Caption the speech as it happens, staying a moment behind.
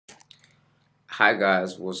Hi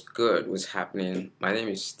guys, what's good? What's happening? My name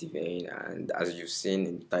is Steven, and as you've seen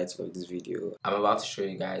in the title of this video, I'm about to show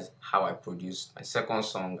you guys how I produced my second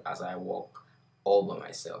song, As I Walk, all by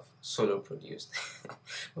myself, solo produced.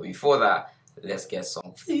 But before that, let's get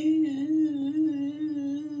some food.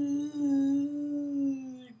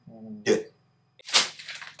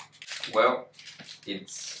 Well,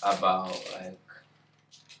 it's about like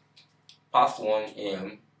past 1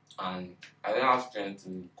 a.m. and I don't have strength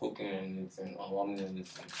to cooking anything or warming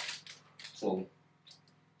anything. So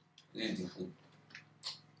this is the food.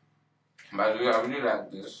 By the way, I really like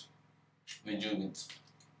this video with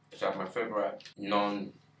it's like my favorite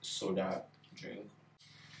non-soda drink.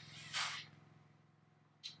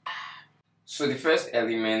 So the first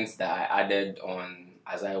element that I added on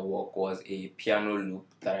As I Walk was a piano loop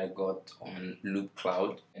that I got on Loop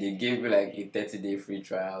Cloud. They gave me like a 30-day free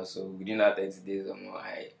trial, so within that 30 days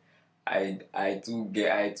I too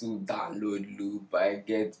download loop. I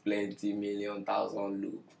get plenty million thousand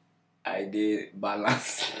loop. I did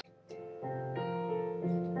balance.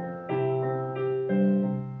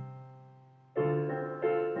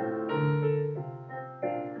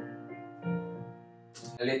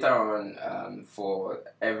 Later on, for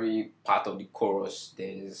every part of the chorus,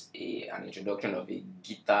 there's an introduction of a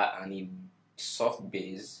guitar and a soft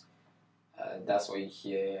bass. That's what you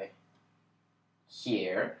hear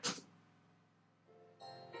here.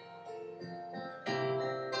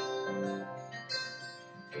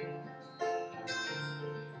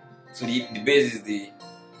 So the bass is the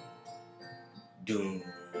dun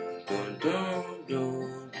dun dun dun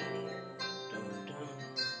dun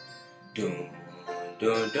dun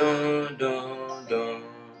dun dun dun dun.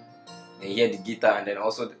 Then you hear the guitar and then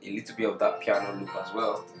also a little bit of that piano loop as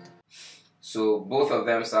well. So both of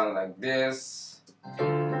them sound like this.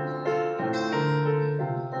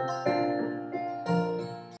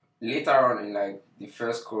 Later on in like the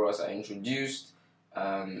first chorus, I introduced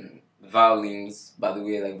violins. By the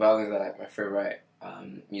way, like violins are like my favorite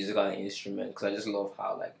musical instrument because I just love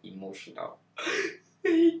how like emotional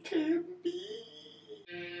they can be.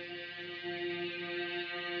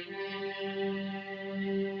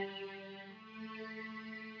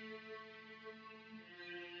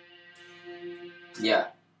 Yeah,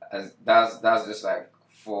 that's just like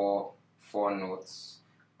four notes,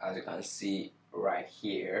 as you can see right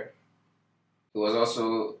here. It was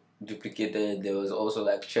also duplicated. There was also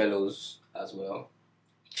like cellos as well.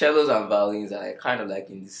 Cellos and violins are like kind of like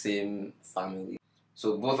in the same family,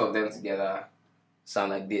 so both of them together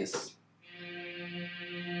sound like this.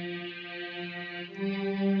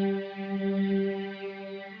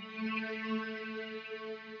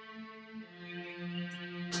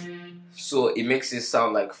 So it makes it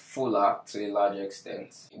sound like fuller to a large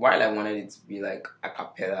extent. While I wanted it to be like a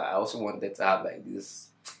cappella, I also wanted to have like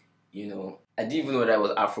this, you know, I didn't even know that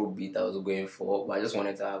was Afrobeat I was going for, but I just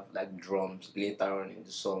wanted to have like drums later on in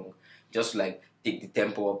the song, just like take the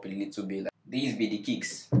tempo up a little bit. Like these be the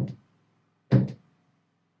kicks. And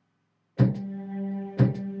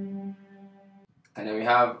then we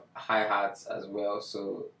have hi-hats as well,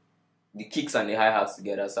 so the kicks and the hi-hats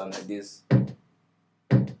together sound like this.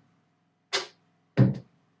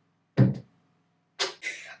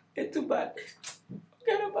 It's too bad.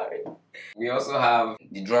 Forget about it. We also have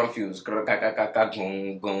the drum fills, so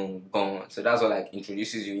that's what like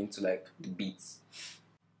introduces you into like the beats.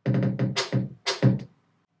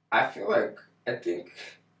 I feel like I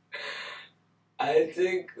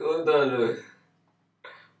think hold on.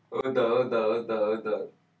 I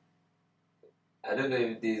don't know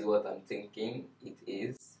if this is what I'm thinking it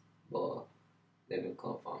is, but let me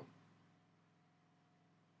confirm.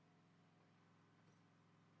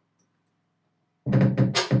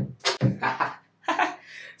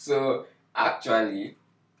 So actually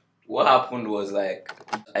what happened was like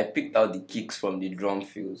I picked out the kicks from the drum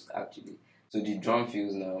fills actually. So the drum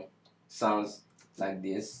fills now sounds like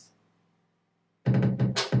this.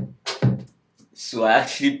 So I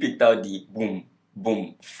actually picked out the boom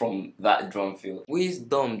boom from that drum fill.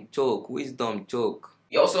 Wisdom choke.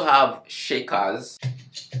 You also have shakers.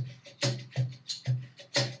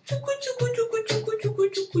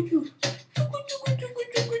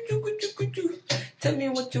 Tell me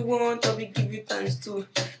what you want, I will give you times two.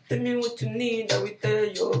 Tell me what you need, I will tell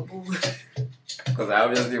your boo. Because I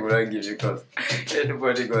obviously wouldn't give you, because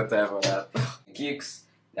anybody got time for that. The kicks,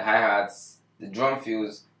 the hi-hats, the drum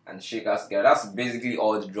fills, and the shakers together. That's basically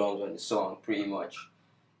all the drums on the song, pretty much.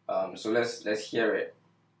 So let's hear it.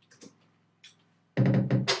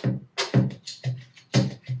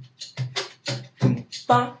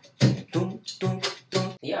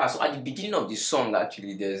 Yeah, so at the beginning of the song,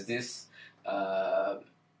 actually, there's this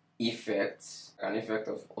effect, an effect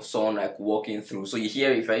of someone like walking through. So you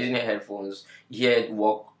hear, if you're using headphones, you hear it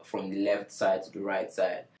walk from the left side to the right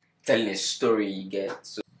side, telling a story you get.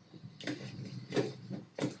 So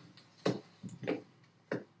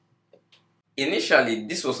initially,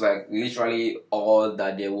 this was like literally all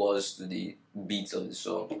that there was to the beats of the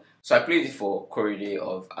song. So I played it for Corridor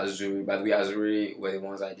of Azuri. By the way, Azuri were the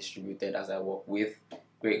ones I distributed AsIWalk with.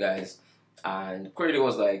 Great guys. And Corridor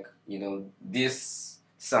was like, this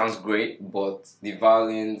sounds great, but the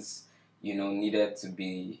violins, needed to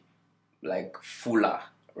be like fuller,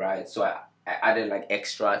 right? So I added like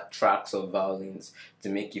extra tracks of violins to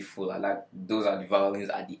make it fuller. Like those are the violins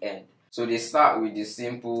at the end. So they start with the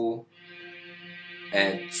simple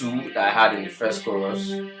and 2 that I had in the first chorus.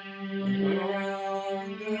 Then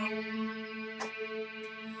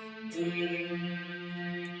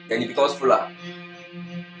it becomes fuller.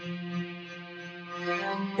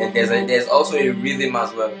 Then there's also a rhythm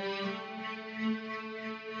as well.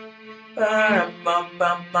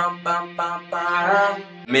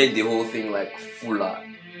 Make the whole thing like fuller.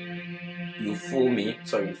 You feel me?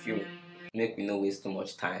 Make me not waste too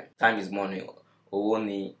much time. Time is money.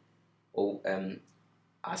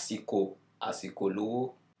 Asiko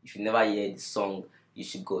Lowo. If you never hear the song, you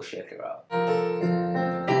should go check it out.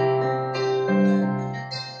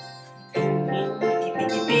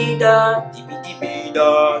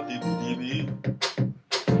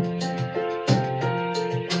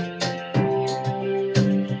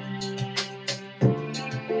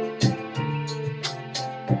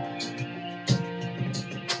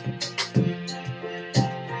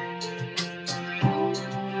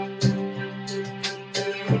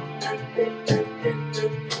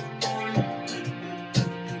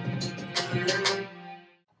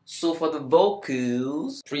 So for the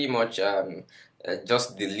vocals, pretty much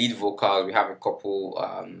just the lead vocals. We have a couple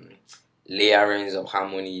layerings of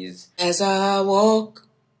harmonies. As I walk,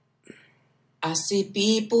 I see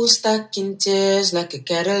people stuck in chairs like a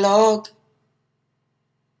catalog.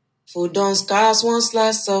 Food on scars, one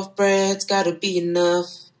slice of bread's gotta be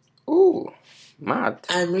enough. Ooh, mad.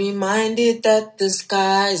 I'm reminded that the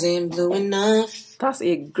skies ain't blue enough. That's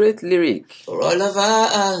a great lyric. For all of our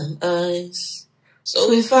eyes.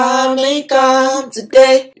 So if I may come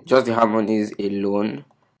today, just the harmonies alone.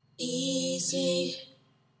 Easy,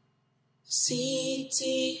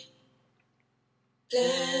 city,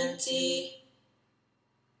 plenty,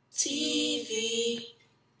 TV.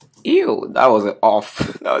 Ew, that was off.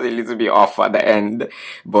 That was a little bit off at the end,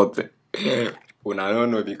 but well, I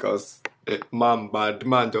don't know because man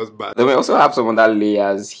just bad. Then we also have some other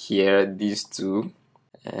layers here. These two.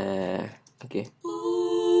 Okay.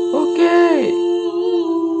 Okay.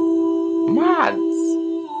 Mad.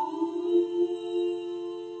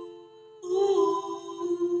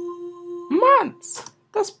 Mad.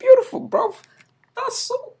 That's beautiful, bro. That's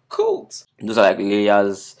so cool. Those are like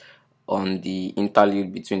layers on the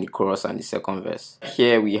interlude between the chorus and the second verse.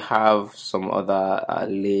 Here we have some other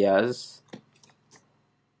layers.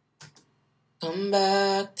 Come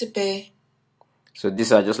back to pay. So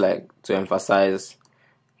these are just like to emphasize.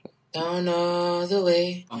 Down all the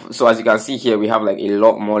way. So as you can see here, we have like a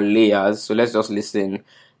lot more layers. So let's just listen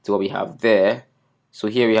to what we have there. So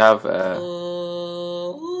here we have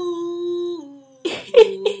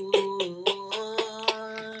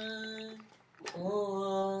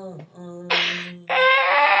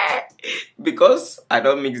because I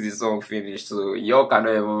don't mix the song finished, so y'all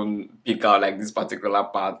cannot even pick out like this particular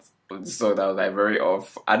part of the song that was like very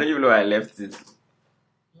off. I don't even know where I left it.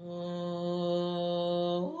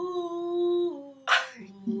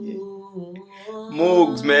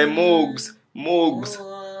 Moogs, man, Moogs.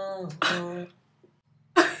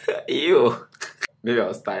 Ew. Maybe I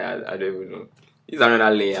was tired, I don't even know. Here's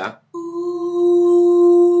another layer.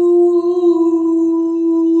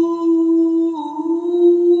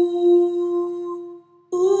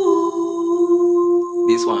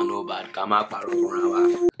 This one no bad. Come up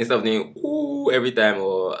instead of doing ooh every time,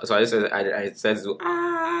 or so I said to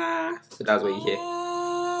ah. So that's what you hear.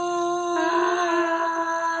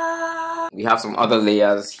 We have some other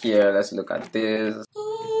layers here. Let's look at this.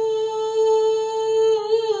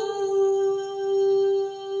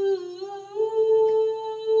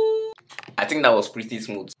 I think that was pretty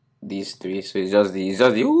smooth. These three, so it's just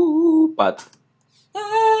the ooh part.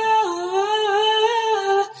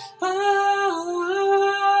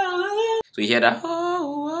 So you hear that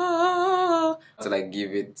to like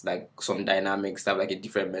give it like some dynamic stuff, like a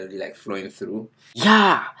different melody like flowing through.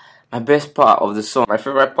 Yeah, my best part of the song, my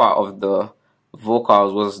favorite part of the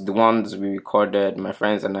vocals was the ones we recorded, my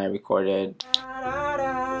friends and I recorded.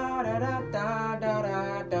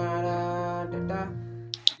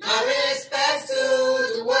 My respects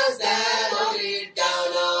to the ones that hold it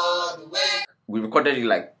down all the way. We recorded it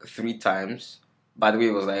like 3 times. By the way,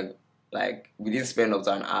 it was like we didn't spend up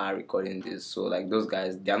to an hour recording this. So like those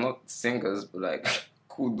guys, they are not singers, but like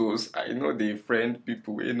kudos. I know they friend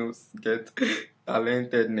people, you know, get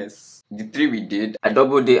talentedness. The 3 we did, I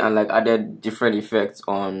doubled it and like added different effects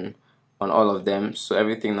on all of them. So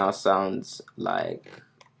everything now sounds like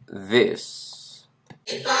this.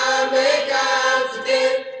 If I make out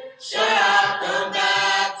today, sure I'll come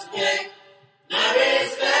back to play. My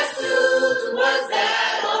respects to the ones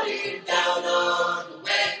that hold it down on the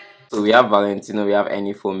way. So we have Valentino, we have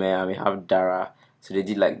Enifome, and we have Dara. So they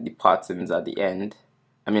did like the patterns at the end.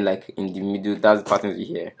 I mean, like in the middle, that's the patterns you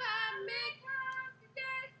hear.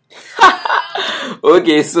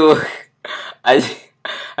 Okay, so I just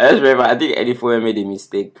remember, I think Enifome made a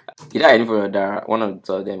mistake. Either Enifome or Dara, one of the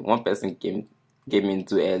two of them, one person came in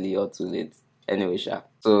too early or too late. Anyway, sha.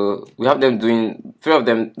 So we have them doing, 3 of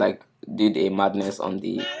them like did a madness on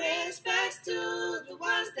the.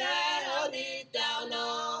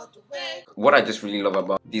 What I just really love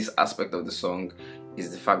about this aspect of the song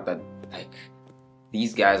is the fact that like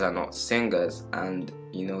these guys are not singers, and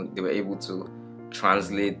you know they were able to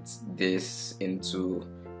translate this into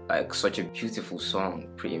like such a beautiful song.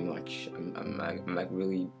 Pretty much, I'm like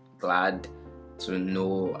really glad to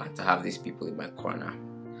know and to have these people in my corner.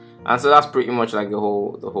 And so that's pretty much like the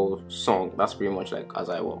whole song. That's pretty much like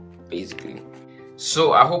AsIWalk, basically.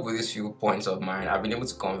 So I hope with these few points of mine, I've been able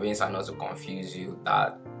to convince and not to confuse you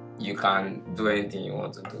that you can do anything you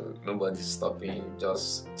want to do. Nobody's stopping you.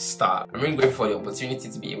 Just start. I'm really grateful for the opportunity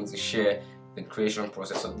to be able to share the creation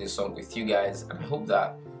process of this song with you guys, and I hope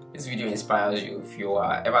that this video inspires you. If you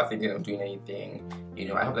are ever thinking of doing anything, you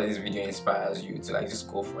know, I hope that this video inspires you to like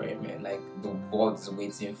just go for it, man. Like the world is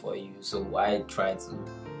waiting for you, so why try to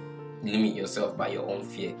limit yourself by your own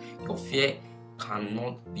fear? Your fear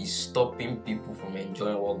cannot be stopping people from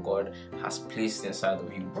enjoying what God has placed inside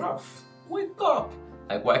of you, bruv. Wake up!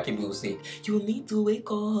 Like why can people say, you need to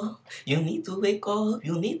wake up, you need to wake up,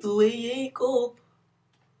 you need to wake up.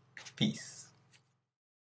 Peace.